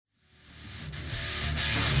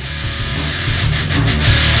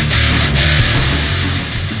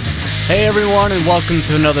Hey everyone, and welcome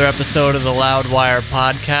to another episode of the Loudwire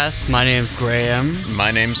podcast. My name's Graham.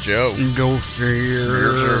 My name's Joe. And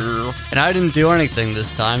I didn't do anything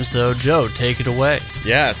this time, so Joe, take it away.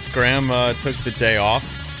 Yeah, Graham took the day off.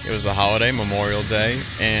 It was a holiday, Memorial Day,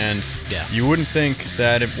 and you wouldn't think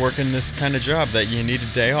that if working this kind of job that you need a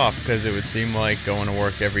day off, because it would seem like going to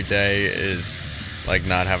work every day is like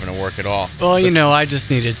not having to work at all. Well, I just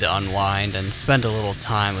needed to unwind and spend a little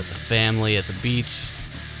time with the family at the beach.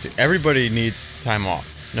 Everybody needs time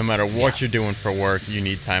off. No matter what you're doing for work, you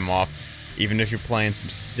need time off. Even if you're playing some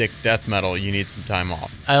sick death metal, you need some time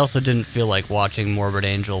off. I also didn't feel like watching Morbid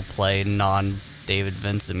Angel play non-David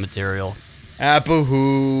Vincent material.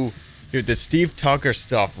 Boo-hoo. Dude, the Steve Tucker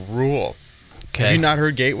stuff rules. Okay. Have you not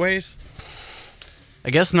heard Gateways? I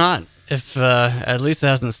guess not. If at least it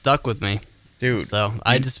hasn't stuck with me. Dude. So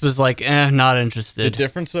I just was like, not interested. The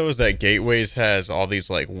difference, though, is that Gateways has all these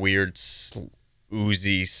like weird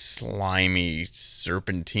oozy, slimy,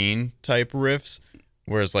 serpentine type riffs,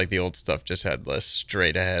 whereas like the old stuff just had less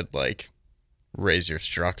straight ahead, like raise your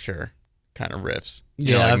structure kind of riffs.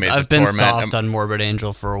 I've been soft on Morbid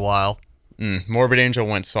Angel for a while. Morbid Angel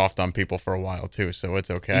went soft on people for a while too, so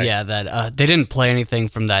it's okay. Yeah, that they didn't play anything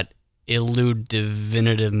from that Illud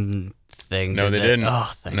Divinitum thing. No, they didn't.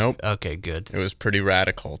 Oh, nope. Okay, good. It was pretty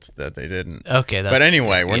radical that they didn't. Okay, but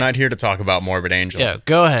anyway, we're not here to talk about Morbid Angel. Yeah,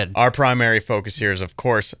 go ahead. Our primary focus here is, of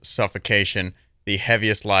course, Suffocation, the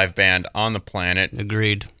heaviest live band on the planet.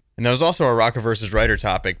 Agreed. And there was also a Rocker vs. Writer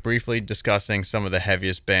topic, briefly discussing some of the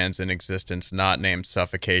heaviest bands in existence, not named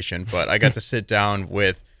Suffocation. But I got to sit down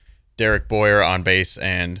with Derek Boyer on bass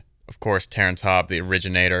and, of course, Terrence Hobb, the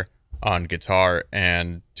originator, on guitar,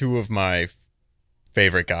 and two of my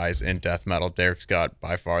favorite guys in death metal. Derek's got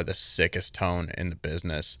by far the sickest tone in the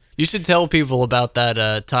business. You should tell people about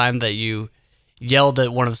that time that you yelled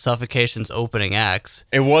at one of Suffocation's opening acts.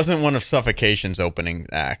 It wasn't one of Suffocation's opening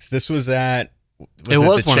acts. This was at... It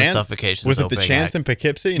was one of Suffocation's opening act. Was it the Chance in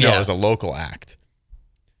Poughkeepsie? No, yeah. It was a local act.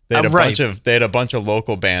 They had a bunch of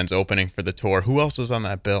local bands opening for the tour. Who else was on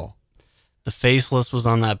that bill? The Faceless was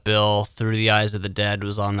on that bill. Through the Eyes of the Dead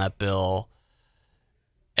was on that bill.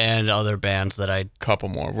 And other bands that I... Couple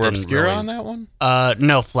more. Were Obscura on that one?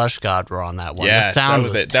 No, Flesh God were on that one. Yes, the sound that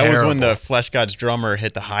was it. Terrible. That was when the Flesh God's drummer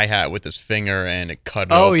hit the hi-hat with his finger and it cut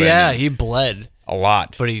open. Oh, yeah, he bled. A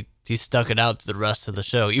lot. But he stuck it out to the rest of the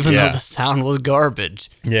show, even though the sound was garbage.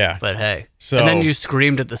 Yeah. But hey. So, and then you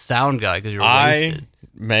screamed at the sound guy because you were wasted. I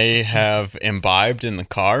may have imbibed in the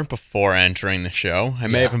car before entering the show. I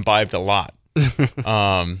may have imbibed a lot.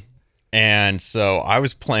 And so I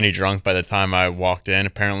was plenty drunk by the time I walked in.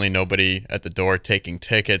 Apparently nobody at the door taking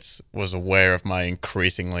tickets was aware of my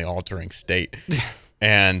increasingly altering state.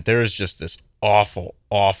 And there was just this awful,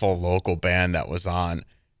 awful local band that was on.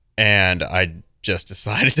 And I just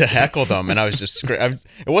decided to heckle them. And I was just, it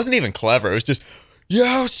wasn't even clever. It was just,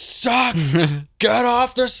 you suck! Get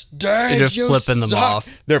off the stage! You're just flipping them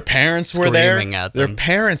off. Their parents were there. At them. Their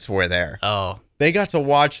parents were there. Oh. They got to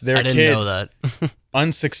watch their kids know that.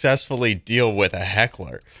 unsuccessfully deal with a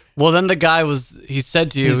heckler. Well, then the guy he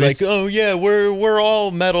said to you, he's like, oh yeah, we're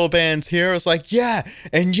all metal bands here. I was like, yeah,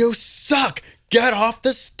 and you suck. Get off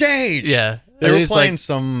the stage. Yeah. They were playing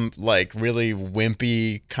some like really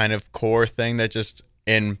wimpy kind of core thing that just,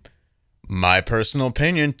 in my personal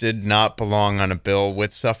opinion, did not belong on a bill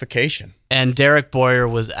with Suffocation. And Derek Boyer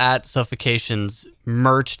was at Suffocation's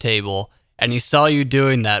merch table, and he saw you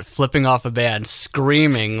doing that, flipping off a band,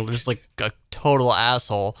 screaming, just like a total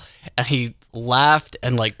asshole. And he laughed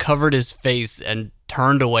and like covered his face and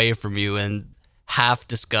turned away from you in half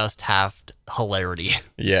disgust, half hilarity.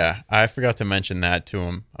 Yeah, I forgot to mention that to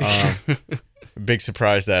him. Big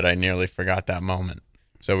surprise that I nearly forgot that moment.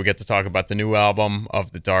 So we get to talk about the new album,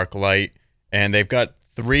 Of the Dark Light. And they've got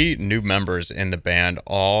 3 new members in the band,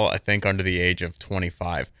 all I think under the age of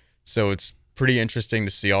 25. So it's pretty interesting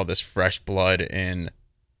to see all this fresh blood in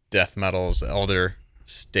death metal's elder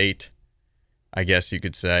state, I guess you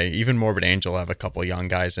could say. Even Morbid Angel have a couple young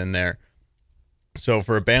guys in there. So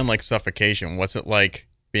for a band like Suffocation, what's it like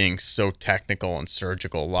being so technical and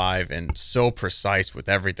surgical live and so precise with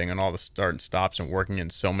everything and all the start and stops and working in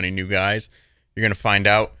so many new guys? You're going to find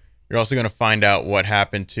out. You're also going to find out what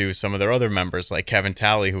happened to some of their other members, like Kevin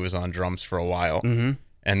Talley, who was on drums for a while. Mm-hmm.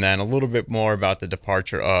 And then a little bit more about the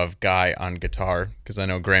departure of Guy on guitar, because I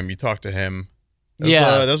know, Graham, you talked to him.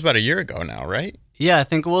 That was about a year ago now, right? Yeah, I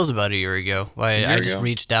think it was about a year ago. I just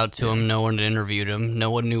reached out to him. No one had interviewed him. No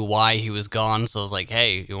one knew why he was gone. So I was like,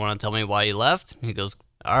 hey, you want to tell me why you left? He goes,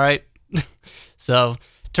 all right. So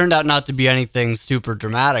turned out not to be anything super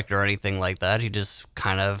dramatic or anything like that. He just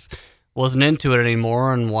kind of wasn't into it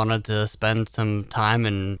anymore and wanted to spend some time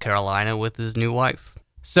in Carolina with his new wife.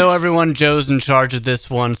 So everyone, Joe's in charge of this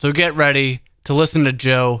one, so get ready to listen to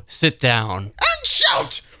Joe sit down and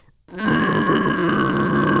shout.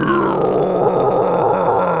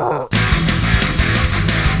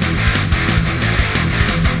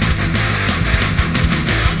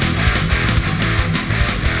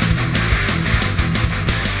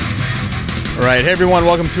 All right, hey everyone,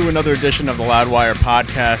 welcome to another edition of the Loudwire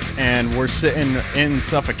podcast, and we're sitting in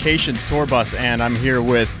Suffocation's tour bus, and I'm here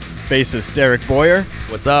with bassist Derek Boyer.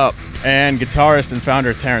 What's up? And guitarist and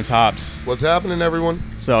founder Terrence Hobbs. What's happening, everyone?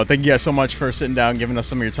 So thank you guys so much for sitting down and giving us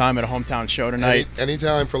some of your time at a hometown show tonight.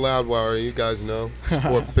 Anytime for Loudwire, you guys know.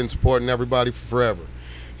 Been supporting everybody for forever.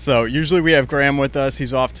 So usually we have Graham with us.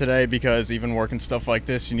 He's off today because even working stuff like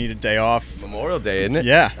this, you need a day off. Memorial Day, isn't it?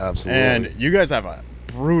 Yeah. Absolutely. And you guys have a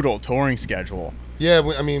brutal touring schedule. Yeah,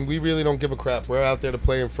 we really don't give a crap. We're out there to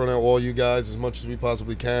play in front of all you guys as much as we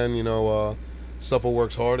possibly can. You know, Suffolk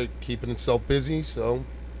works hard at keeping itself busy, so...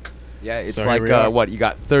 Yeah, it's so like, you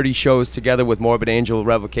got 30 shows together with Morbid Angel,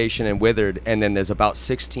 Revocation, and Withered, and then there's about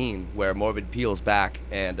 16 where Morbid peels back,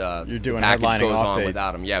 and you're doing the package headlining goes off on days.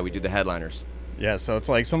 without them. Yeah, we do the headliners. Yeah, so it's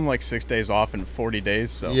like something like 6 days off in 40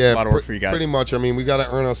 days, so yeah, a lot of work for you guys. Pretty much. I mean, we got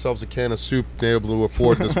to earn ourselves a can of soup to be able to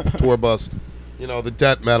afford this tour bus. You know, the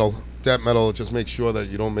debt metal just makes sure that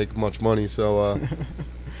you don't make much money, so, you know.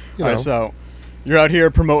 All right, so you're out here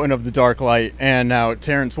promoting Of the Dark Light, and now,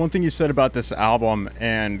 Terrence, one thing you said about this album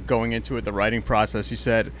and going into it, the writing process, you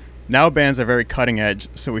said, now bands are very cutting edge,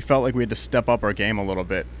 so we felt like we had to step up our game a little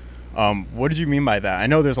bit. What did you mean by that? I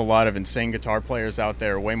know there's a lot of insane guitar players out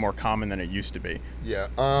there, way more common than it used to be. Yeah,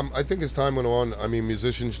 I think as time went on, I mean,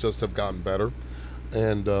 musicians just have gotten better.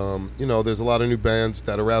 And, you know, there's a lot of new bands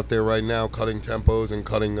that are out there right now cutting tempos and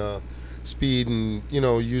cutting speed and, you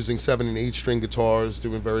know, using 7 and 8 string guitars,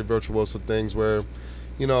 doing very virtuoso things where,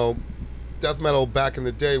 you know, death metal back in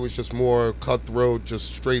the day was just more cutthroat,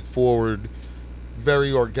 just straightforward,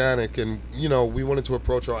 very organic. And, you know, we wanted to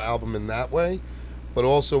approach our album in that way, but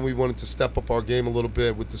also we wanted to step up our game a little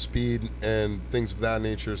bit with the speed and things of that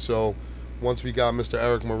nature. So once we got Mr.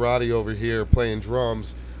 Eric Marotti over here playing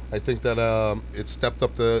drums, I think that it stepped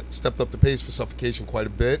up the pace for Suffocation quite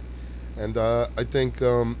a bit. And I think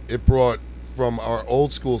it brought, from our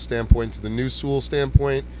old school standpoint to the new school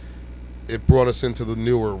standpoint, it brought us into the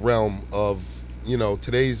newer realm of, you know,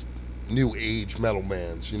 today's new age metal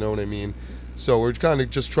bands, you know what I mean? So we're kind of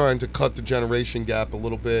just trying to cut the generation gap a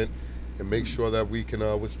little bit and make sure that we can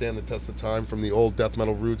withstand the test of time from the old death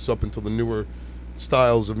metal roots up into the newer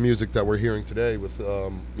styles of music that we're hearing today with,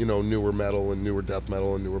 you know, newer metal and newer death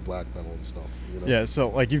metal and newer black metal and stuff. You know? Yeah, so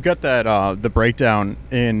like you've got that the breakdown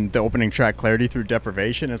in the opening track, Clarity Through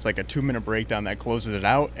Deprivation. It's like a 2-minute breakdown that closes it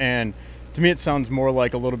out, and to me it sounds more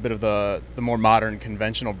like a little bit of the more modern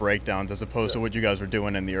conventional breakdowns as opposed to what you guys were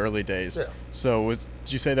doing in the early days. Yeah. So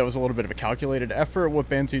did you say that was a little bit of a calculated effort? What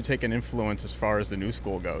bands do you take an influence as far as the new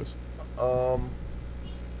school goes? Well,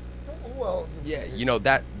 Yeah, you know,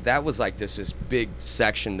 that was like this big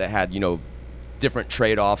section that had, you know, different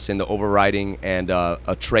trade-offs in the overriding and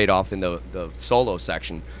a trade-off in the solo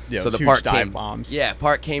section. Yeah, so those the huge part dive bombs. Yeah,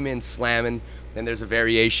 part came in slamming, then there's a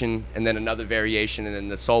variation, and then another variation, and then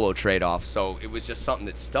the solo trade-off. So it was just something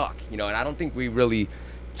that stuck, you know, and I don't think we really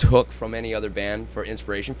took from any other band for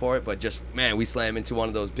inspiration for it, but just, man, we slam into one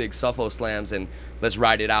of those big Suffo slams and let's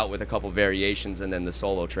ride it out with a couple variations and then the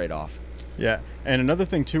solo trade-off. Yeah, and another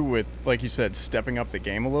thing too with, like you said, stepping up the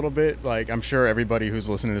game a little bit, like I'm sure everybody who's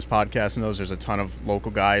listening to this podcast knows there's a ton of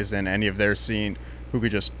local guys in any of their scene who could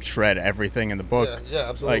just shred everything in the book. Yeah,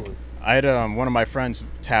 absolutely. Like, I had one of my friends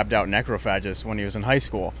tabbed out Necrophagist when he was in high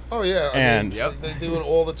school. Oh yeah, I mean, Yep. they do it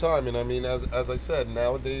all the time, and I mean, as I said,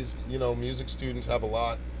 nowadays, you know, music students have a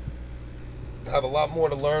lot more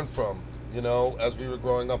to learn from. You know, as we were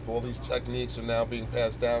growing up, all these techniques are now being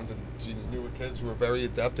passed down to newer kids who are very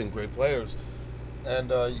adept and great players,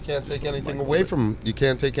 and you can't take anything away from them. You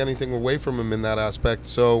can't take anything away from them in that aspect.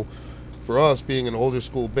 So, for us, being an older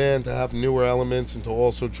school band, to have newer elements and to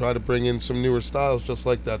also try to bring in some newer styles, just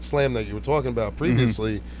like that slam that you were talking about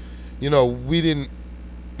previously, you know,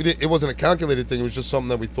 it wasn't a calculated thing. It was just something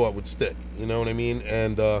that we thought would stick. You know what I mean?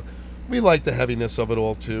 And we like the heaviness of it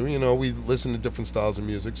all too. You know, we listen to different styles of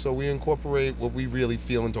music, so we incorporate what we really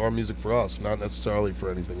feel into our music for us, not necessarily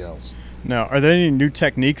for anything else. Now, are there any new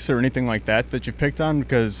techniques or anything like that you've picked on?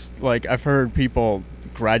 Because, like, I've heard people,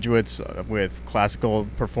 graduates with classical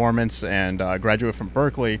performance and graduate from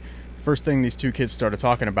Berkeley, the first thing these two kids started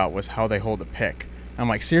talking about was how they hold a pick. I'm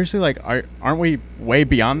like, seriously? Like, aren't we way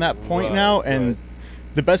beyond that point Right, now? And right.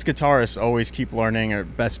 the best guitarists always keep learning, or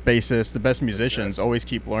best bassists, the best musicians always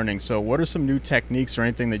keep learning. So what are some new techniques or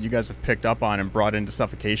anything that you guys have picked up on and brought into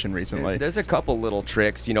Suffocation recently? There's a couple little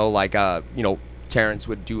tricks, like Terrence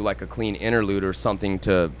would do like a clean interlude or something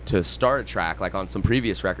to start a track, like on some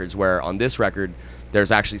previous records, where on this record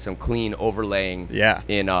there's actually some clean overlaying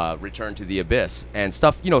in Return to the Abyss and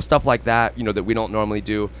stuff like that, that we don't normally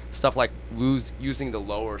do. Stuff like using the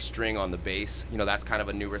lower string on the bass, that's kind of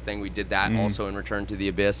a newer thing. We did that also in Return to the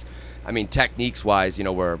Abyss. I mean, techniques wise,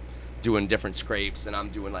 we're doing different scrapes, and I'm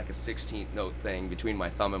doing like a 16th note thing between my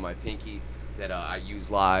thumb and my pinky that I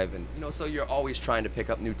use live, and so you're always trying to pick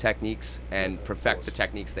up new techniques and perfect the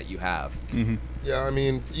techniques that you have. Yeah, I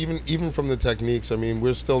mean, even from the techniques, I mean,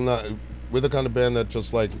 we're the kind of band that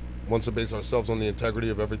just like wants to base ourselves on the integrity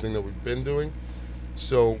of everything that we've been doing.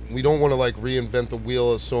 So we don't want to like reinvent the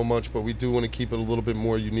wheel so much, but we do want to keep it a little bit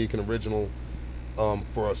more unique and original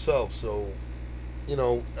for ourselves. So,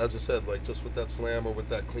 as I said, like just with that slam or with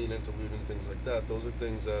that clean interlude and things like that, those are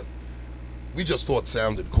things that we just thought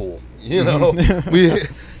sounded cool.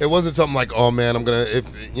 It wasn't something like, oh man,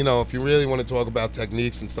 if you really want to talk about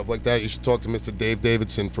techniques and stuff like that, you should talk to Mr. Dave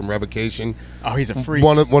Davidson from Revocation. Oh, he's a freak.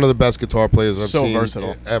 One of the best guitar players I've seen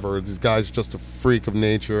versatile. Ever. This guy's just a freak of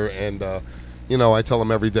nature, and I tell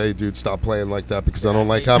him every day, dude, stop playing like that because I don't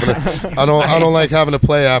like having I don't like having to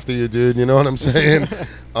play after you, dude. You know what I'm saying?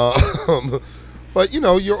 But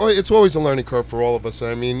it's always a learning curve for all of us.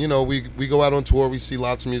 I mean, we go out on tour, we see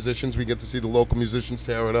lots of musicians, we get to see the local musicians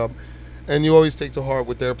tear it up, and you always take to heart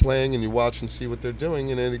what they're playing, and you watch and see what they're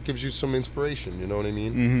doing, and it gives you some inspiration. You know what I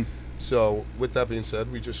mean? So, with that being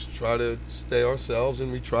said, we just try to stay ourselves,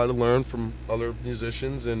 and we try to learn from other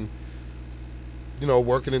musicians, and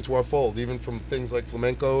work it into our fold, even from things like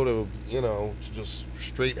flamenco to just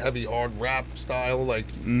straight heavy hard rap style, like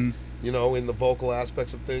in the vocal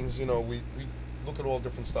aspects of things. We look at all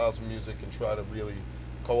different styles of music and try to really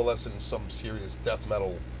coalesce in some serious death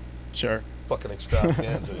metal fucking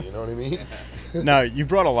extravaganza, you know what I mean? Now, you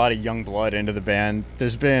brought a lot of young blood into the band.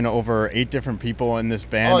 There's been over 8 different people in this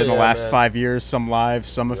band in the last 5 years, some live,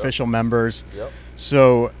 some official members.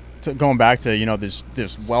 So going back to,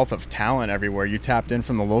 this wealth of talent everywhere, you tapped in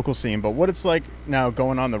from the local scene, but what it's like now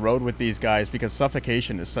going on the road with these guys, because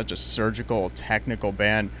Suffocation is such a surgical, technical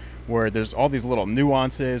band where there's all these little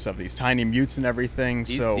nuances of these tiny mutes and everything.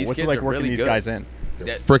 So what's it like working these guys in?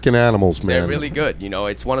 They're freaking animals, man. They're really good.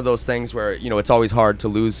 It's one of those things where, it's always hard to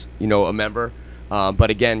lose, a member.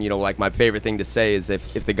 But again, like my favorite thing to say is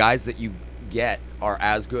if the guys that you get are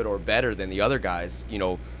as good or better than the other guys,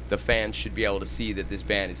 the fans should be able to see that this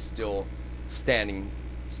band is still standing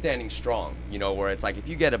strong, where it's like if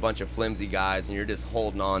you get a bunch of flimsy guys and you're just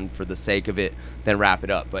holding on for the sake of it, then wrap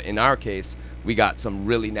it up. But in our case, we got some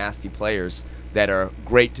really nasty players that are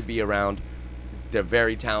great to be around. They're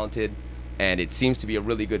very talented, and it seems to be a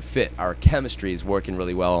really good fit. Our chemistry is working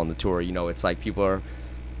really well on the tour. It's like people are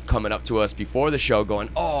coming up to us before the show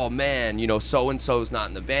going, oh man, so-and-so's not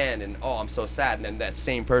in the band, and oh, I'm so sad. And then that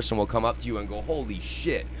same person will come up to you and go, holy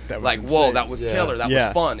shit, like, insane. Whoa, that was killer, that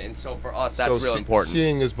was fun. And so for us, that's real important.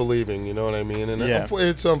 Seeing is believing, you know what I mean? And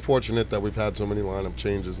it's unfortunate that we've had so many lineup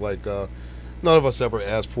changes. Like, none of us ever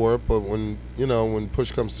asked for it, but when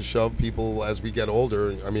push comes to shove, people, as we get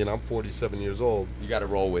older, I mean, I'm 47 years old. You got to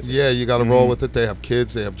roll with it. Yeah, you got to roll with it. They have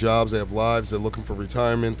kids, they have jobs, they have lives, they're looking for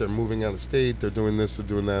retirement, they're moving out of state, they're doing this, they're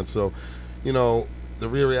doing that. So, the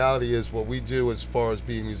real reality is what we do as far as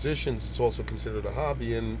being musicians, it's also considered a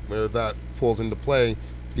hobby, and where that falls into play,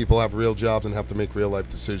 people have real jobs and have to make real life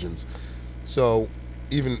decisions. So,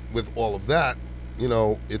 even with all of that,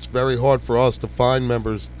 it's very hard for us to find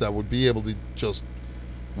members that would be able to just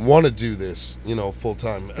want to do this, full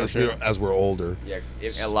time as we're older. Yeah,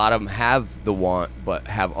 a lot of them have the want, but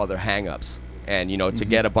have other hang-ups. And, to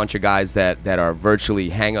get a bunch of guys that are virtually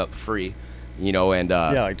hang-up free, and...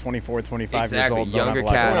 like 24, 25 years old. Younger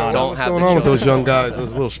cats don't have the What's going on with those young guys,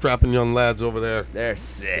 those little strapping young lads over there? They're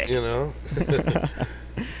sick.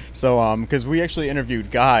 So, because we actually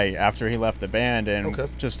interviewed Guy after he left the band, and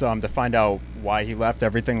just to find out why he left,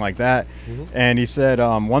 everything like that. And he said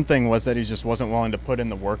one thing was that he just wasn't willing to put in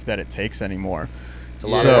the work that it takes anymore. It's a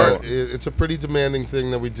lot of work. It's a pretty demanding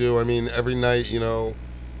thing that we do. I mean, every night,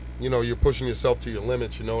 you're pushing yourself to your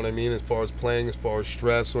limits. You know what I mean? As far as playing, as far as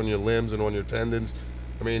stress on your limbs and on your tendons.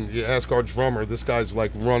 I mean, you ask our drummer, this guy's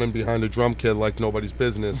like running behind a drum kit like nobody's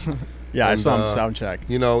business. Yeah, I saw him sound check.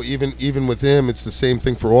 Even with him, it's the same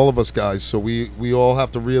thing for all of us guys. So we all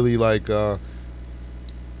have to really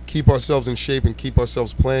keep ourselves in shape and keep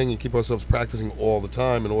ourselves playing and keep ourselves practicing all the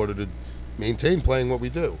time in order to maintain playing what we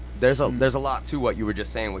do. There's a lot to what you were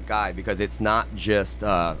just saying with Guy, because it's not just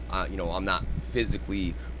I'm not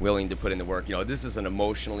physically willing to put in the work. You know, this is an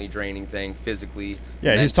emotionally draining thing, physically.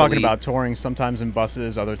 Yeah, he's talking mentally. about touring sometimes in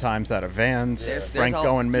buses, other times out of vans. There's Frank all,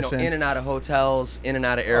 going you know, missing. in and out of hotels, in and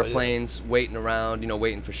out of airplanes, waiting around, you know,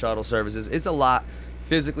 waiting for shuttle services. It's a lot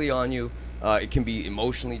physically on you. It can be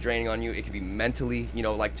emotionally draining on you. It can be mentally, you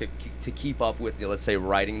know, like to keep up with, let's say,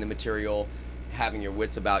 writing the material, having your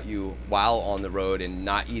wits about you while on the road and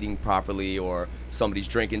not eating properly, or somebody's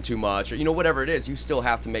drinking too much, or, you know, whatever it is, you still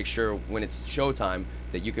have to make sure when it's showtime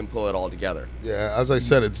that you can pull it all together. Yeah, as I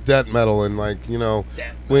said, it's debt metal, and like, you know,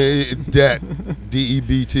 debt,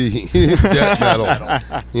 D-E-B-T, debt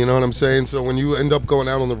metal. You know what I'm saying? So when you end up going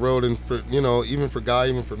out on the road, and for, you know, even for Guy,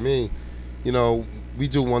 even for me, you know, we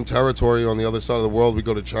do one territory on the other side of the world. We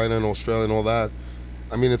go to China and Australia and all that.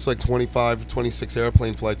 I mean, it's like 25, 26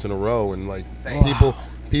 airplane flights in a row, and like Insane.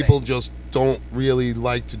 people just don't really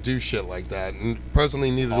like to do shit like that. And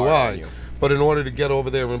personally, neither do Hard on I. you. But in order to get over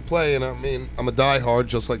there and play, and I mean, I'm a diehard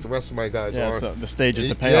just like the rest of my guys Yeah, are. so the stage is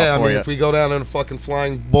the Yeah, payoff I for mean, you. if we go down in a fucking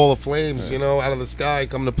flying ball of flames, you know, out of the sky,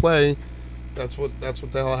 come to play, that's what the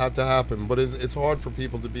hell had to happen. But it's hard for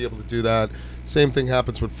people to be able to do that. Same thing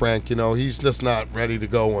happens with Frank. You know, he's just not ready to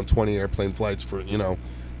go on 20 airplane flights for, you know,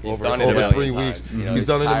 He's over done it a million 3 times, weeks. you know, he's he's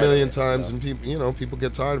done it a tired of million it, times, so. and people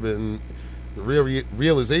get tired of it. And the real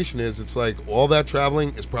realization is, it's like all that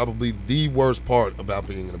traveling is probably the worst part about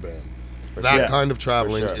being in a band. That sure. kind of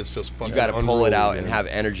traveling sure. is just fucking You got to pull it out and unruly, man. have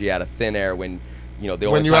energy out of thin air when, you know, the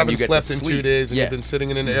When only you time haven't you get slept to in sleep. 2 days and Yeah. you've been sitting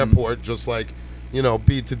in an airport just like, you know,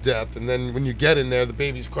 beat to death, and then when you get in there, the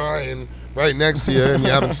baby's crying right next to you, and you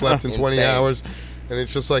haven't slept in 20 Insane. hours, and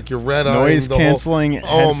it's just like you're red eyeing Noise the canceling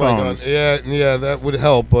whole. Oh my god, headphones. yeah, that would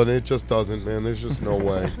help, but it just doesn't, man. There's just no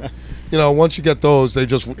way. You know, once you get those, they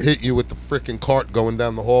just hit you with the freaking cart going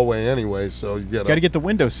down the hallway anyway. So you Got to get the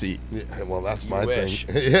window seat. Yeah, well, that's my wish.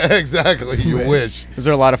 thing. Yeah, exactly. You wish. Is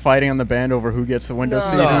there a lot of fighting on the band over who gets the window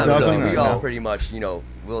seat no, and who no, doesn't? no, We or all no? pretty much, you know,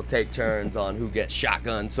 we'll take turns on who gets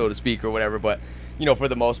shotgun, so to speak, or whatever. But, you know, for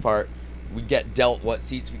the most part, we get dealt what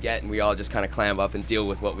seats we get, and we all just kind of clam up and deal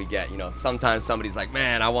with what we get. You know, sometimes somebody's like,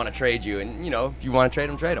 man, I want to trade you. And, you know, if you want to trade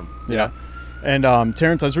them, trade them. Yeah. And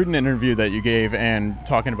Terrence, I was reading an interview that you gave and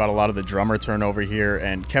talking about a lot of the drummer turnover here,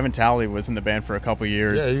 and Kevin Talley was in the band for a couple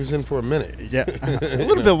years. Yeah, he was in for a minute. Yeah, a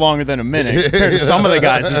little bit longer than a minute compared to some of the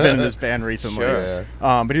guys who've been in this band recently. Sure.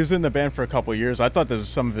 But he was in the band for a couple years. I thought this was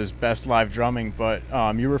some of his best live drumming, but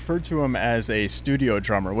you referred to him as a studio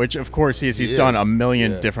drummer, which of course he is. He's done a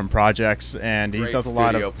million different projects, and he Great does a lot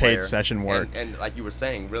studio of paid player. session work. And like you were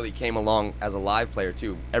saying, really came along as a live player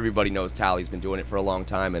too. Everybody knows Tally's been doing it for a long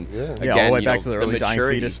time, and Yeah. again, Yeah, all the way you back know, to the early Dying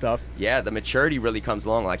maturity- Fetus stuff. Yeah, the maturity really comes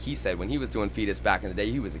along. Like he said, when he was doing Fetus back in the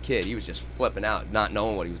day, he was a kid. He was just flipping out, not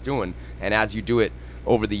knowing what he was doing. And as you do it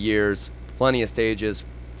over the years, plenty of stages,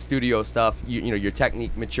 studio stuff, you know, your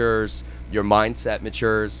technique matures, your mindset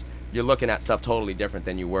matures. You're looking at stuff totally different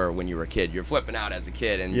than you were when you were a kid. You're flipping out as a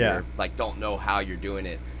kid, and you're like, don't know how you're doing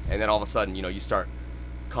it. And then all of a sudden, you know, you start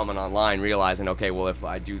coming online, realizing, okay, well, if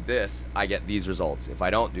I do this, I get these results. If I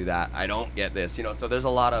don't do that, I don't get this. You know, so there's a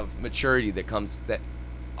lot of maturity that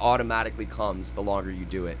automatically comes the longer you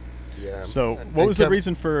do it. Yeah. So, And what was the Kevin-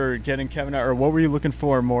 reason for getting Kevin out, or what were you looking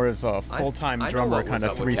for more as a I- full-time I know drummer, what was kind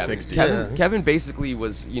of up with Kevin. 360? Yeah. Kevin basically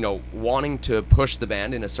was, you know, wanting to push the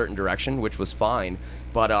band in a certain direction, which was fine.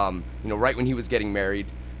 But, you know, right when he was getting married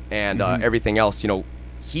and everything else, you know,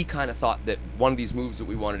 he kind of thought that one of these moves that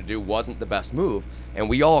we wanted to do wasn't the best move. And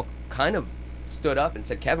we all kind of stood up and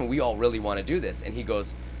said, Kevin, we all really want to do this. And he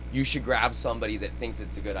goes, you should grab somebody that thinks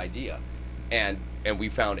it's a good idea. And we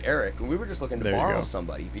found Eric, and we were just looking to There you borrow go.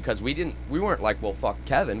 somebody because we weren't like, well, fuck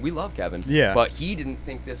Kevin. We love Kevin. Yeah. But he didn't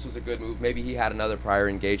think this was a good move. Maybe he had another prior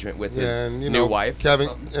engagement with his Yeah, and you new know, wife. or Kevin,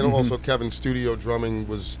 something. and also Kevin's studio drumming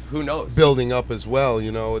was Who knows? building up as well.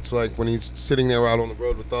 You know, it's like when he's sitting there out on the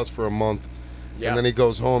road with us for a month, Yeah. and then he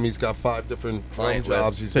goes home. He's got 5 different drum Client jobs.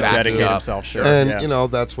 list. He's To Back got dedicate up. himself, sure. And yeah. you know,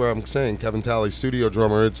 that's where I'm saying Kevin Talley, studio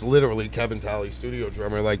drummer. It's literally Kevin Talley, studio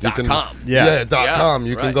drummer. Like you .com. can, Yeah. .com.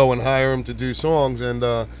 You can right. go and hire him to do songs, and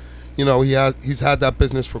you know, he's had that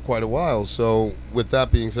business for quite a while. So with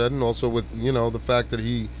that being said, and also with, you know, the fact that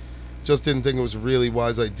he just didn't think it was a really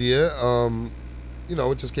wise idea, you know,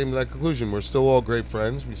 it just came to that conclusion. We're still all great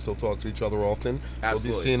friends. We still talk to each other often. We'll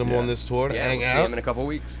Absolutely. be seeing him Yeah. on this tour to Yeah, hang we'll out. see him in a couple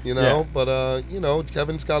weeks. You know, Yeah. but you know,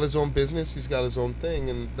 Kevin's got his own business. He's got his own thing,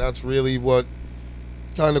 and that's really what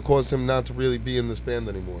kind of caused him not to really be in this band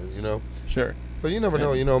anymore. You know, Sure. but you never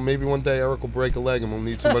know. You know, maybe one day Eric will break a leg, and we'll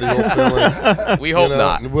need somebody who'll fill in. We hope You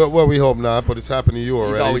know? not. Well, we hope not, but it's happened to you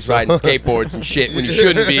already. He's always so- riding skateboards and shit when you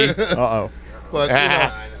shouldn't be. Uh-oh. But you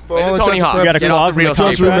know, For all Tony intents and Hawk. You got a purposes, clause in the Just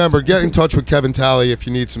just contract? remember, get in touch with Kevin Talley if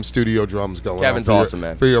you need some studio drums going Kevin's on. awesome,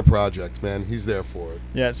 man. For your project, man. He's there for it.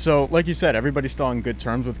 Yeah, so like you said, everybody's still on good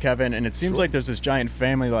terms with Kevin, and it seems Sure. like there's this giant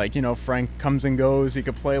family. Like, you know, Frank comes and goes. He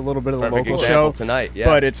could play a little bit of the Perfect local example show tonight, yeah.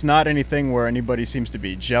 but it's not anything where anybody seems to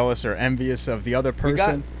be jealous or envious of the other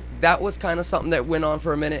person. That was kind of something that went on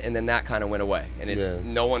for a minute, and then that kind of went away. And it's Yeah.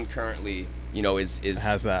 no one currently, you know, is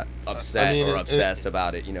Has that. upset I mean, or obsessed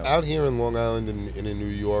about it. You know, Out here in Long Island and in New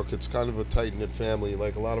York, it's kind of a tight-knit family.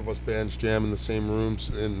 Like, a lot of us bands jam in the same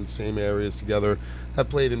rooms, in the same areas together, have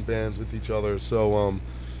played in bands with each other. So,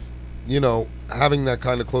 you know, having that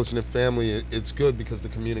kind of close-knit family, it's good because the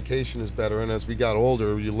communication is better. And as we got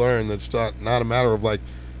older, you learn that it's not a matter of, like,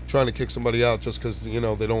 trying to kick somebody out just because, you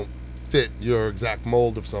know, they don't fit your exact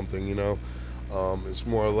mold of something, you know. It's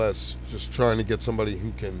more or less just trying to get somebody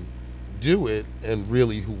who can do it and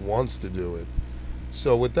really who wants to do it.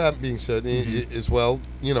 So with that being said, as well,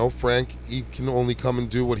 you know, Frank, he can only come and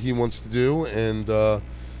do what he wants to do, and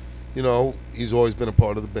you know, he's always been a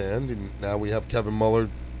part of the band, and now we have Kevin Muller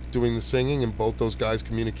doing the singing, and both those guys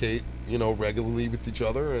communicate, you know, regularly with each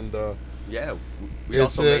other, and yeah. We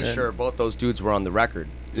It's also made it. sure both those dudes were on the record.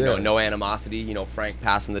 You know, Yeah. no animosity. You know, Frank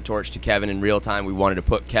passing the torch to Kevin in real time. We wanted to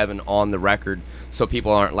put Kevin on the record so people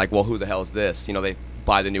aren't like, well, who the hell is this? You know, they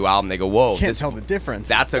buy the new album, they go, whoa, Can't this, tell the difference.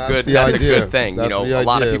 that's a That's good the that's idea. a good thing. That's you know, the a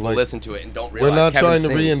lot of idea. people Like, listen to it and don't realize we're not Kevin trying to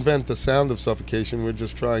sings. reinvent the sound of Suffocation. We're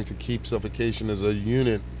just trying to keep Suffocation as a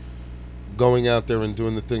unit going out there and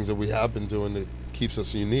doing the things that we have been doing that keeps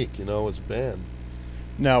us unique, you know, as a band.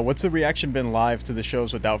 Now, what's the reaction been live to the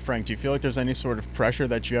shows without Frank? Do you feel like there's any sort of pressure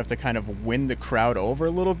that you have to kind of win the crowd over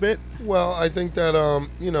a little bit? Well, I think that,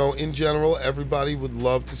 you know, in general, everybody would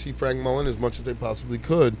love to see Frank Mullen as much as they possibly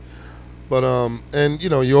could. But, and, you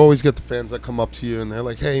know, you always get the fans that come up to you and they're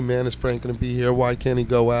like, hey, man, is Frank going to be here? Why can't he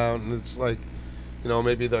go out? And it's like, you know,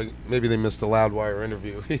 maybe they missed a Loudwire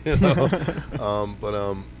interview, you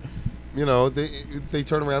know. You know, they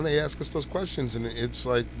turn around, they ask us those questions, and it's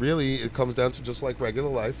like, really, it comes down to just like regular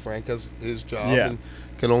life. Frank has his job and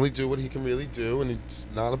can only do what he can really do, and it's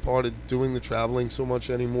not a part of doing the traveling so much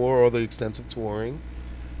anymore or the extensive touring.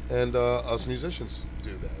 And us musicians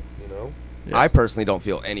do that, you know. Yeah. I personally don't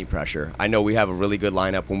feel any pressure. I know we have a really good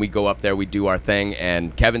lineup. When we go up there, we do our thing,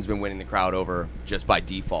 and Kevin's been winning the crowd over just by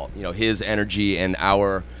default. You know, his energy and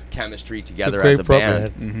our chemistry together great as a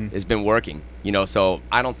front band has been working. You know, so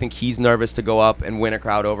I don't think he's nervous to go up and win a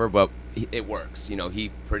crowd over, but it works. You know, he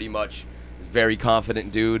pretty much is a very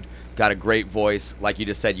confident dude, got a great voice. Like you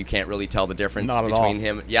just said, you can't really tell the difference Not at between all.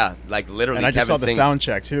 him. Yeah, like literally. And I just Kevin saw the sings, sound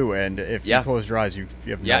check too, and if Yeah. you close your eyes, you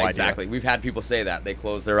have no Yeah, idea. exactly. We've had people say that they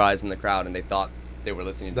closed their eyes in the crowd and they thought they were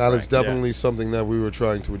listening to That Frank. is definitely something that we were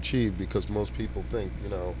trying to achieve, because most people think, you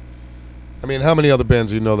know, I mean, how many other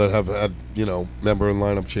bands do you know that have had, you know, member and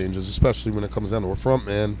lineup changes, especially when it comes down to a front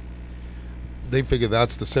man? They figure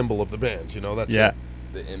that's the symbol of the band, you know, that's Yeah. it.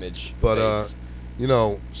 The image. But, face. you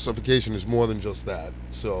know, Suffocation is more than just that.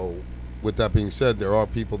 So, with that being said, there are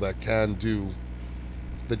people that can do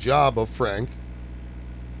the job of Frank,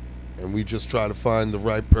 and we just try to find the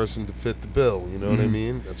right person to fit the bill. You know what I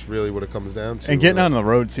mean? That's really what it comes down to. And getting on the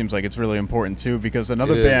road seems like it's really important too, because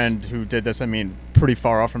another It is. band who did this, I mean, pretty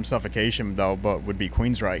far off from Suffocation though, but would be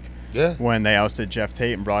Queensryche. Yeah. When they ousted Jeff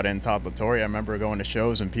Tate and brought in Todd LaTorre, I remember going to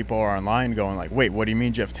shows and people are online going like, "Wait, what do you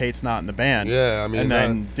mean Jeff Tate's not in the band?" Yeah, I mean, and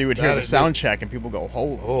then that- they would hear that the is- sound check and people go,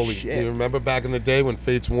 "Holy You shit!" remember back in the day when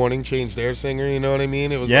Fates Warning changed their singer? You know what I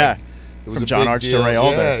mean? It was Yeah. like, it was From a John big Arch to deal. Ray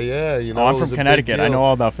Alder. Yeah, you know. Oh, I'm it from was a big Connecticut. I deal. know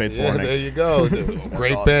all about Fates Yeah, Warning. there you go.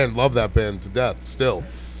 Great awesome. band. Love that band to death still.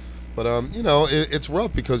 But you know, it's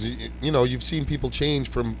rough because you know, you've seen people change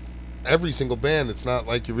from every single band. It's not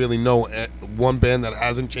like you really know one band that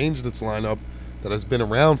hasn't changed its lineup that has been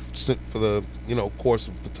around for the, you know, course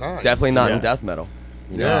of the time. Definitely not Yeah. in death metal.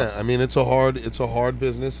 You know? Yeah, I mean, it's a hard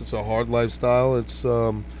business. It's a hard lifestyle. It's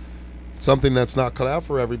something that's not cut out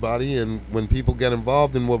for everybody. And when people get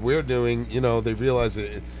involved in what we're doing, you know, they realize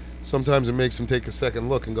it. Sometimes it makes them take a second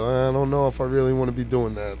look and go, I don't know if I really want to be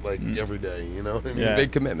doing that like every day. You know what I mean? Yeah.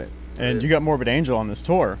 Big commitment. And you got Morbid Angel on this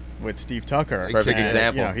tour with Steve Tucker. Perfect And,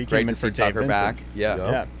 example. You know, he Great came to in see for Dave Tucker Vincent. back. Yeah.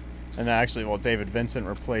 Yeah. Yeah. And then actually, well, David Vincent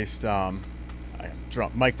replaced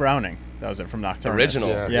Mike Browning. That was it from Nocturnus. Original.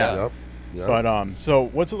 Yeah. Yep. But so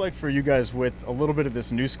what's it like for you guys with a little bit of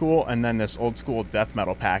this new school and then this old school death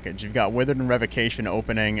metal package? You've got Withered and Revocation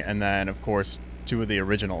opening, and then of course 2 of the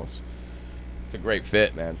originals. It's a great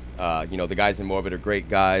fit, man. You know, the guys in Morbid are great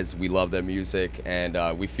guys. We love their music,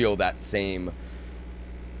 and we feel that same,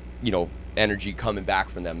 you know, energy coming back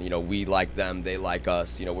from them. You know, we like them, they like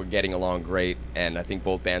us. You know, we're getting along great, and I think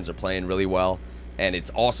both bands are playing really well. and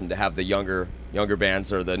it's awesome to have the younger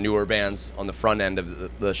bands or the newer bands on the front end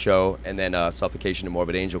of the show, and then Suffocation and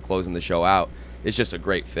Morbid Angel closing the show out. It's just a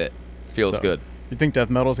great fit. Feels good. You think death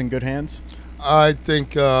metal's in good hands? I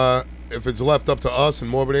think if it's left up to us and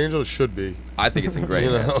Morbid Angel, it should be. I think it's in great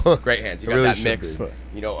You hands. know? Great hands. You It got really that should mix,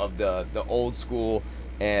 be. of the old school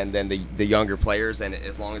and then the younger players, and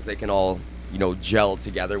as long as they can all, gel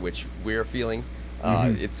together, which we're feeling,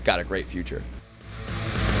 it's got a great future.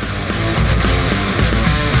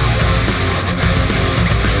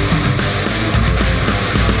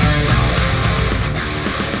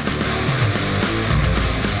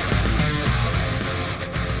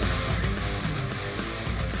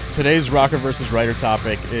 Today's Rocker versus Writer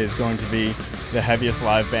topic is going to be the heaviest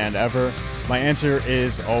live band ever. My answer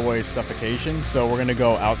is always Suffocation, so we're going to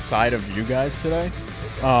go outside of you guys today.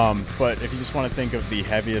 But if you just want to think of the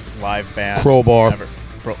heaviest live band Crowbar. ever.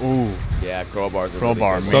 Ooh. Yeah, Crowbar's a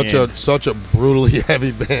Crowbar, really good man. Such a brutally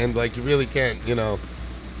heavy band. Like, you really can't,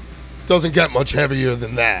 doesn't get much heavier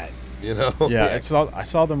than that, Yeah, I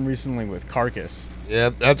saw them recently with Carcass. Yeah,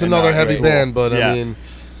 that's And, another heavy great. band, but Yeah. I mean,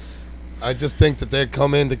 I just think that they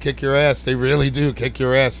come in to kick your ass. They really do kick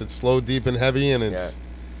your ass. It's slow, deep, and heavy, and it's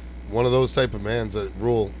one of those type of bands that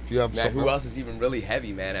rule. If you have Man, something who else is even really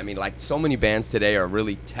heavy, man? I mean, like, so many bands today are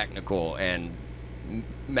really technical and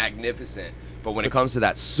magnificent, but when it comes to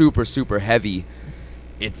that super, super heavy,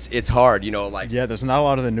 it's hard, like... Yeah, there's not a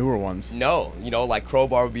lot of the newer ones. No, like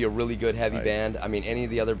Crowbar would be a really good heavy Right. band. I mean, any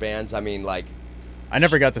of the other bands, like I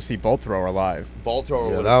never got to see Bolt Thrower live. Bolt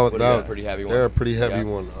Thrower Yeah, would that have been was a pretty heavy one. They're a pretty heavy Yeah.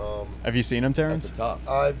 one. Have you seen them, Terrence? That's a tough.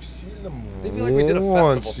 I've seen them I feel like we did a festival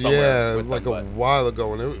once, somewhere yeah, with like them, a but- while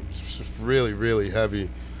ago, and it was just really, really heavy.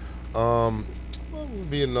 What would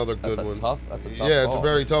be another good That's a one? tough- that's a tough Yeah, it's a call.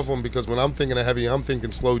 very tough one because when I'm thinking of heavy, I'm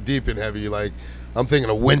thinking slow, deep, and heavy. Like, I'm thinking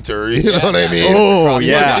of Winter. You know what I mean? Oh, Crossroads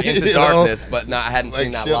yeah. Into You know? Darkness, but I hadn't Like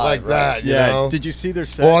seen that shit live. like right? that. You Yeah. know? Did you see their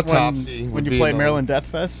set Autopsy when would you be played another Maryland Death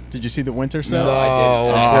Fest? Did you see the Winter set? No. I did.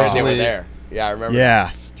 And I heard they were unfortunately- there. Yeah, I remember. Yeah.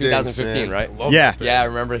 It's 2015, man. right? Love Yeah. that band. Yeah, I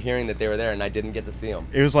remember hearing that they were there, and I didn't get to see them.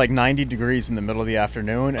 It was like 90 degrees in the middle of the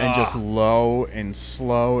afternoon and just low and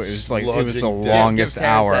slow. It was like it was the Sludging down. longest Give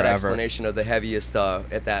Terrence hour that ever. explanation of the heaviest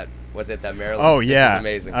at that Maryland. Oh This yeah, is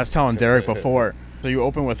amazing. I was telling Derek before. So you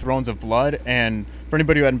open with Thrones of Blood, and for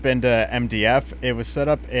anybody who hadn't been to MDF, it was set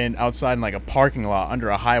up outside in like a parking lot under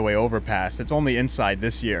a highway overpass. It's only inside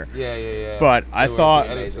this year. Yeah. But I It was thought-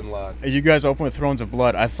 Edison lot. You guys open with Thrones of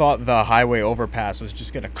Blood. I thought the highway overpass was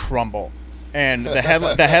just gonna crumble, and the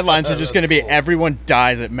headlines were just gonna be That's cool. everyone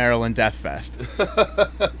dies at Maryland Death Fest.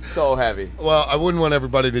 So heavy. Well, I wouldn't want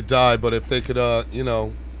everybody to die, but if they could,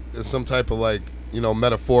 there's some type of like,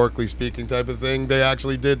 metaphorically speaking type of thing they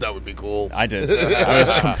actually did, that would be cool. I did. I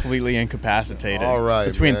was completely incapacitated. All right,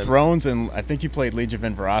 Between man. Thrones and I think you played Legion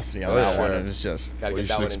of Veracity on Oh, that yeah. one. It was just Gotta Well, get you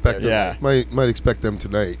that should one in expect there. Yeah. Might expect them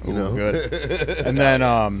tonight, you know. good. And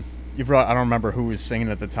then you brought, I don't remember who was singing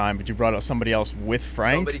at the time, but you brought out somebody else with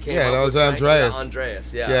Frank. Somebody came Yeah, up that with was Frank. Andreas. Yeah,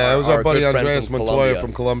 Andreas, yeah. Yeah, it was our buddy good friend Andreas from Montoya Colombia.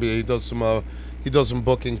 from Colombia. He does some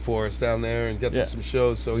booking for us down there and gets Yeah. us some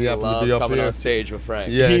shows. So he He happened to loves be up coming here. on stage with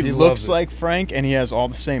Frank. Yeah, he he looks loves it. like Frank, and he has all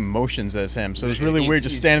the same motions as him. So it's really He's- weird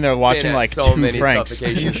just he's standing there been watching at like so two many Franks.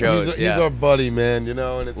 Suffocation He's, shows. he's yeah. our buddy, man.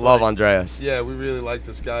 And it's Love like, Andreas. Yeah, we really like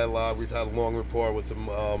this guy a lot. We've had a long rapport with him,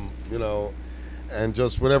 and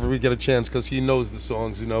just whenever we get a chance, because he knows the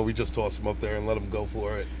songs, we just toss him up there and let him go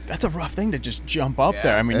for it. That's a rough thing to just jump up Yeah.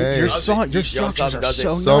 there. I mean, Hey. your Does song, it. your He jumps structures up, are does it.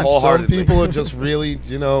 so Some- Some nuts. wholeheartedly. people are just really,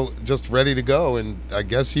 just ready to go, and I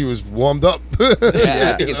guess he was warmed up. Yeah,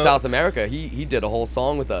 I think You in know? South America, he did a whole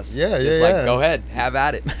song with us. Yeah, Just yeah, like, yeah. go ahead, have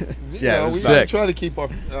at it. Yeah, it we was sick. try to keep our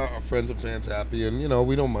friends and fans happy, and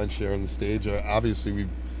we don't mind sharing the stage. Obviously, we've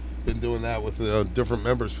been doing that with different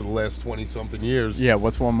members for the last 20-something years. Yeah,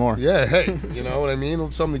 what's one more? Yeah, hey, you know what I mean?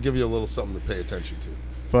 It's something to give you a little something to pay attention to.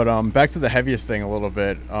 But back to the heaviest thing a little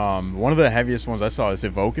bit. One of the heaviest ones I saw is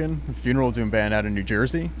Evoken, a funeral doom band out of New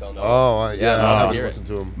Jersy. Don't know. Oh, Yeah, I I haven't hear it. listened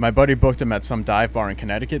to him. My buddy booked him at some dive bar in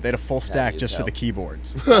Connecticut. They had a full stack as just for hell. the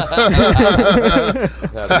keyboards.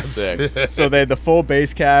 That's sick. So they had the full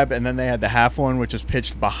bass cab, and then they had the half one, which was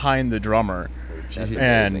pitched behind the drummer. That's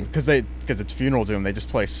And amazing. because it's funeral doom, they just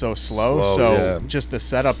play so slow. Slow, So yeah. just the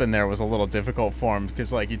setup in there was a little difficult for him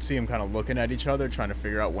because like you'd see them kind of looking at each other, trying to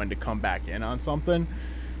figure out when to come back in on something.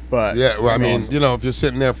 But Yeah, well, I it's mean, awesome. if you're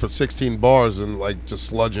sitting there for 16 bars and like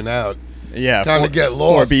just sludging out, yeah, kind of 4 get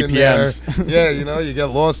lost in there. BPMs. Yeah, you get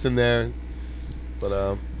lost in there.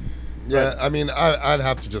 But yeah, I mean, I'd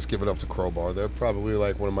have to just give it up to Crowbar. They're probably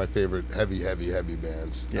like one of my favorite heavy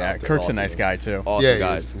bands. Yeah, out there. Kirk's awesome. a nice guy too. Awesome Yeah,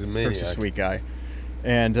 guys. he's a maniac. Kirk's a sweet guy.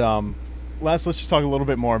 And let's just talk a little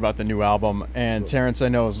bit more about the new album. And Terrence, I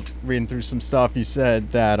know, was reading through some stuff. You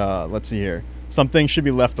said that, let's see here, Some Things Should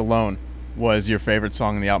Be Left Alone was your favorite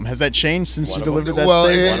song on the album. Has that changed since you delivered that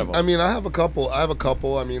statement? I mean, I have a couple.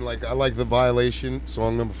 I mean, like, I like The Violation,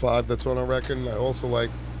 song number 5. That's on our record. And I also like,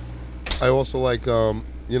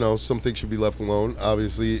 you know, Some Things Should Be Left Alone.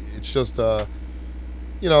 Obviously, it's just,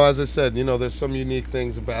 you know, as I said, you know, there's some unique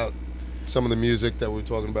things about some of the music that we were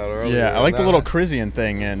talking about earlier. Yeah, I like the little Crisian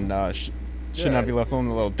thing and Should Not Be Left Alone,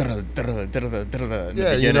 the little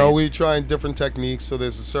yeah, you know, we trying different techniques. So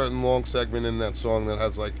there's a certain long segment in that song that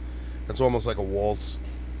has like, it's almost like a waltz,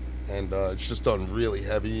 and it's just done really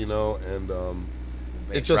heavy, you know, and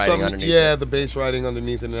it's just something. Yeah, the bass riding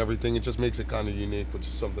underneath it and everything. It just makes it kind of unique, which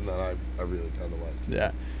is something that I really kind of like.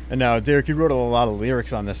 Yeah, and now Derek, you wrote a lot of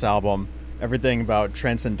lyrics on this album. Everything about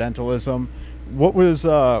transcendentalism. What was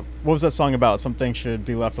that song about? Some Things Should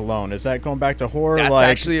Be Left Alone. Is that going back to horror? That's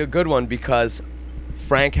actually a good one because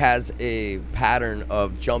Frank has a pattern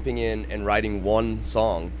of jumping in and writing one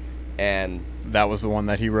song, and that was the one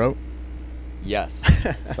that he wrote. Yes,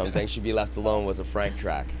 Some Things Should Be Left Alone was a Frank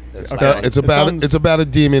track. It's about a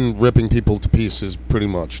demon ripping people to pieces, pretty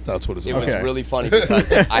much. That's what it's about. It was really funny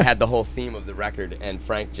because I had the whole theme of the record, and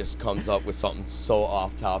Frank just comes up with something so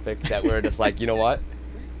off topic that we're just like, you know what?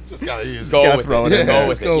 Just gotta use it. Go with it. Yeah, go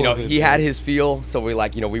with it. You know, with it. he had his feel, so we're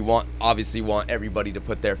like, you know, we obviously want everybody to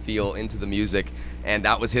put their feel into the music, and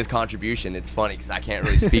that was his contribution. It's funny because I can't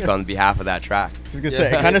really speak on behalf of that track. I was gonna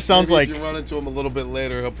say, it kind of sounds like if you run into him a little bit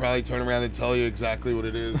later, he'll probably turn around and tell you exactly what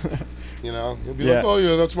it is. You know, he'll be like, "Oh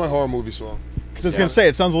yeah, that's my horror movie song." Because I was gonna say,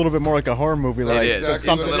 it sounds a little bit more like a horror movie. Like it is.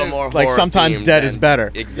 Exactly. It's a little more like horror Sometimes themed Dead is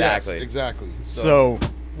better. Exactly. Yes, exactly. So,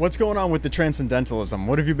 what's going on with the transcendentalism?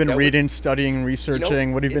 What have you been reading, studying,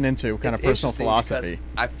 researching? What have you been into? Kind of personal philosophy.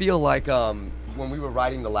 I feel like when we were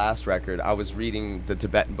writing the last record, I was reading the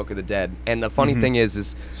Tibetan Book of the Dead, and the funny thing is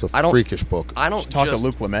it's a freakish book. I don't talk to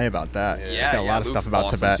Luke LeMay about that. Yeah, he's got a lot of stuff about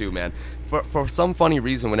awesome Tibet too, man. For some funny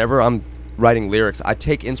reason, whenever I'm writing lyrics, I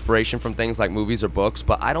take inspiration from things like movies or books,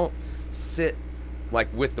 but I don't sit like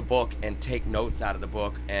with the book and take notes out of the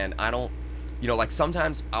book, and I don't, you know, like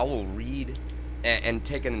sometimes I will read and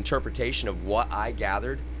take an interpretation of what I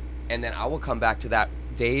gathered, and then I will come back to that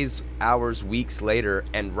days, hours, weeks later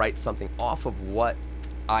and write something off of what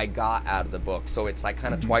I got out of the book. So it's like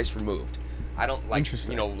kind of twice removed. I don't like,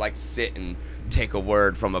 you know, like sit and take a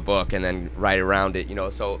word from a book and then write around it, you know.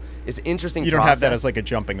 So it's an interesting You don't have that as like a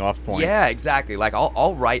jumping off point. Yeah, exactly. Like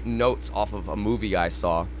I'll write notes off of a movie I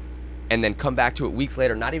saw and then come back to it weeks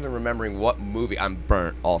later, not even remembering what movie. I'm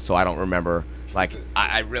burnt also. I don't remember. Like,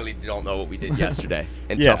 I really don't know what we did yesterday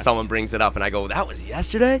until someone brings it up and I go, that was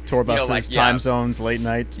yesterday? Tour buses, you know, like, time zones, late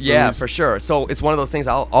nights. Yeah, booze. for sure. So it's one of those things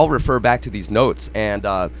I'll refer back to these notes. And,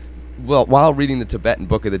 well, while reading the Tibetan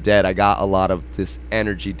Book of the Dead, I got a lot of this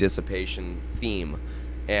energy dissipation theme.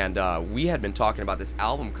 And we had been talking about this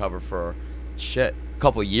album cover for, a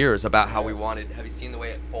couple of years about how we wanted, have you seen the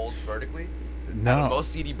way it folds vertically? No.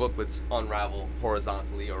 Most CD booklets unravel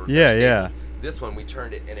horizontally or yeah. This one we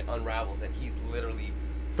turned it and it unravels and he's literally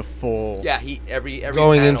the full. Yeah, he every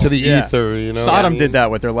going panel, into the ether, you know. Sodom did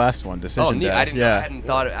that with their last one, Decision Day. I didn't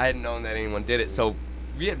know, I hadn't known that anyone did it. So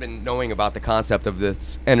we had been knowing about the concept of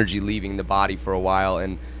this energy leaving the body for a while,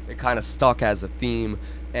 and it kind of stuck as a theme,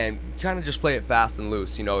 and kind of just play it fast and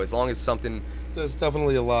loose, you know, as long as something. There's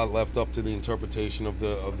definitely a lot left up to the interpretation of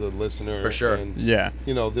the listener. For sure. And, yeah.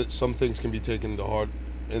 You know, that some things can be taken to heart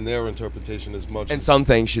in their interpretation as much. And as some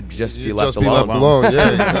things should just be left alone. Left alone.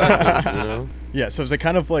 Yeah, exactly. You know. Yeah, so is it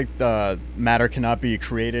kind of like the matter cannot be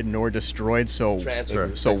created nor destroyed? So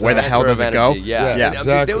transfer. So where the hell does it go? Yeah.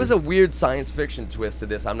 Exactly. There was a weird science fiction twist to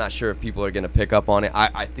this. I'm not sure if people are going to pick up on it.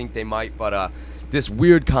 I think they might, but this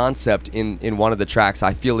weird concept in one of the tracks,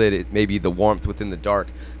 I feel it may be the warmth within the dark,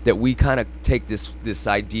 that we kind of take this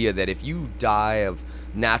idea that if you die of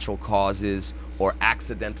natural causes or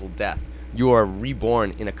accidental death, you are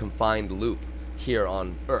reborn in a confined loop here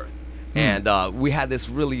on Earth. And we had this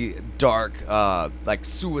really dark, like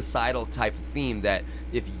suicidal type of theme that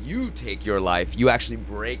if you take your life, you actually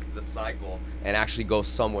break the cycle and actually go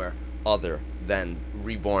somewhere other than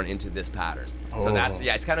reborn into this pattern. So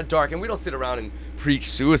it's kind of dark, and we don't sit around and preach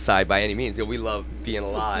suicide by any means. You know, we love being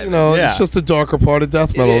alive. You know, it's just the darker part of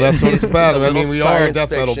death metal. That's what it's about. It's I mean, we are a death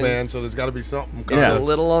fiction. metal band, so there's got to be something. It's a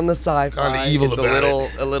little on the sci-fi. Kind of evil it's about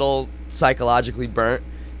a little psychologically burnt.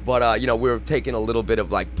 But you know, we're taking a little bit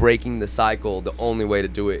of like breaking the cycle. The only way to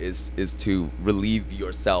do it is to relieve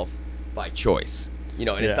yourself by choice. You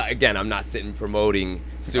know, and it's not, again, I'm not sitting promoting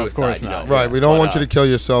suicide. Of course not. You know, Right. We don't want you to kill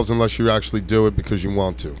yourselves unless you actually do it because you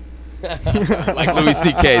want to. like Louis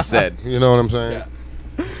C.K. said. You know what I'm saying?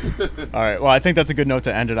 Yeah. All right. Well, I think that's a good note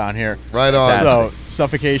to end it on here. Right on. So,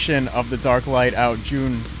 Suffocation of the Dark Light out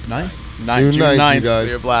June 9th? June 9th, you guys.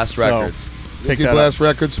 Clear Blast So, Records. pick Yuki that Blast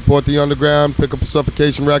Records, support the underground, pick up a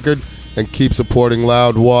Suffocation record, and keep supporting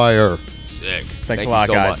Loudwire. Sick. Thanks Thank a lot, you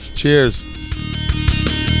so guys. much. Cheers.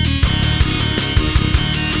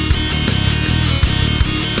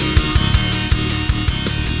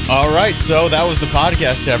 All right, so that was the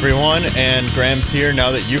podcast, everyone. And Graham's here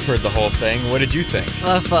now that you've heard the whole thing. What did you think?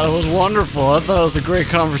 I thought it was wonderful. I thought it was a great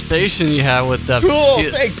conversation you had with them. Cool,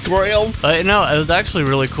 thanks, Graham. No, it was actually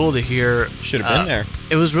really cool to hear. Should have been there.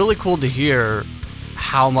 It was really cool to hear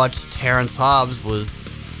how much Terrence Hobbs was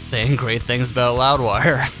saying great things about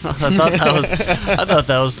Loudwire. I thought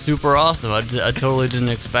that was super awesome. I totally didn't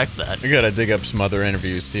expect that. We gotta dig up some other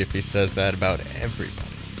interviews, see if he says that about everybody.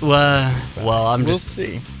 Well, We'll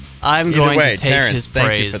see. I'm Either going way, to take Terrence, his thank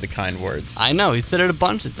praise. you for the kind words. I know, he said it a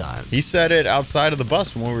bunch of times. He said it outside of the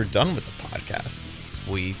bus when we were done with the podcast.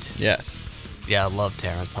 Sweet. Yes, Yeah, I love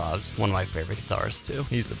Terrence Hobbs. One of my favorite guitarists, too.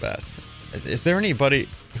 he's the best. Is there anybody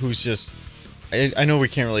who's just... I know we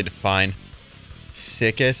can't really define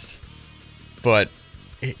sickest, but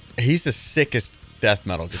he's the sickest death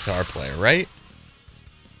metal guitar player, right?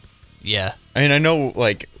 Yeah. I mean, I know,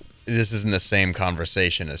 like, this isn't the same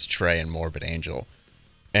conversation as Trey and Morbid Angel.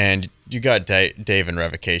 And you got Dave in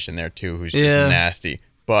Revocation there, too, who's just Yeah. nasty.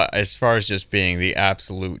 But as far as just being the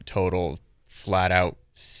absolute, total, flat-out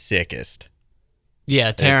sickest,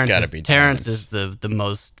 Yeah, Terrence, gotta is, be Terrence Terrence. is the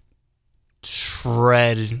most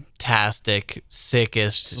shred-tastic,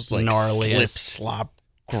 sickest, just like slip, gnarliest, slop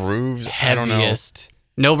grooves. I don't know. heaviest.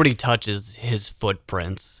 Nobody touches his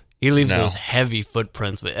footprints. He leaves No. those heavy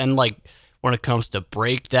footprints. And like when it comes to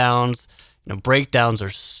breakdowns, breakdowns are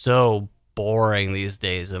so boring these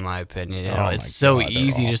days, in my opinion. Oh my it's so God, they're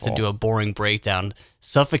easy just to awful. do a boring breakdown.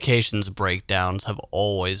 Suffocation's breakdowns have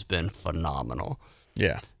always been phenomenal.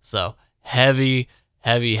 Yeah. So heavy.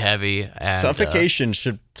 And, Suffocation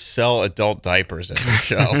should sell adult diapers at the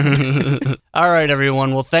show. all right,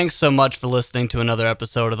 everyone. Well, thanks so much for listening to another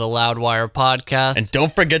episode of the Loudwire podcast. And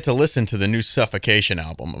don't forget to listen to the new Suffocation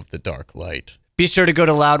album of The Dark Light. Be sure to go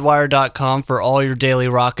to loudwire.com for all your daily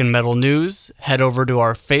rock and metal news. Head over to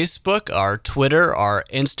our Facebook, our Twitter, our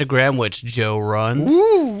Instagram, which Joe runs.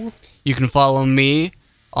 Woo! You can follow me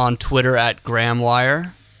on Twitter at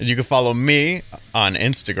GrahamWire. And you can follow me on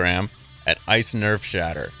Instagram at Ice Nerve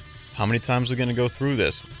Shatter. How many times are we going to go through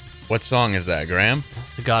this? What song is that, Graham?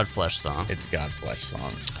 It's a Godflesh song. It's Godflesh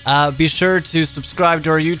song. Be sure to subscribe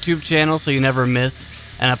to our YouTube channel so you never miss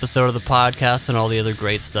an episode of the podcast and all the other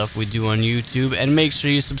great stuff we do on YouTube. And make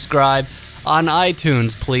sure you subscribe on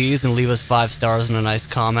iTunes, please, and leave us 5 stars and a nice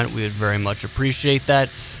comment. We would very much appreciate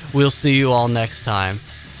that. We'll see you all next time.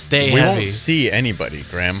 Stay We heavy. won't see anybody,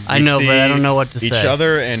 Graham. I We know, but I don't know what to each say.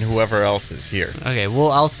 other and whoever else is here. Okay, well,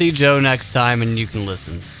 I'll see Joe next time and you can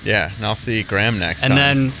listen. Yeah, and I'll see Graham next And time.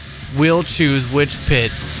 then we'll choose which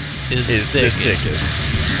pit is is the the sickest.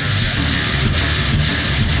 sickest.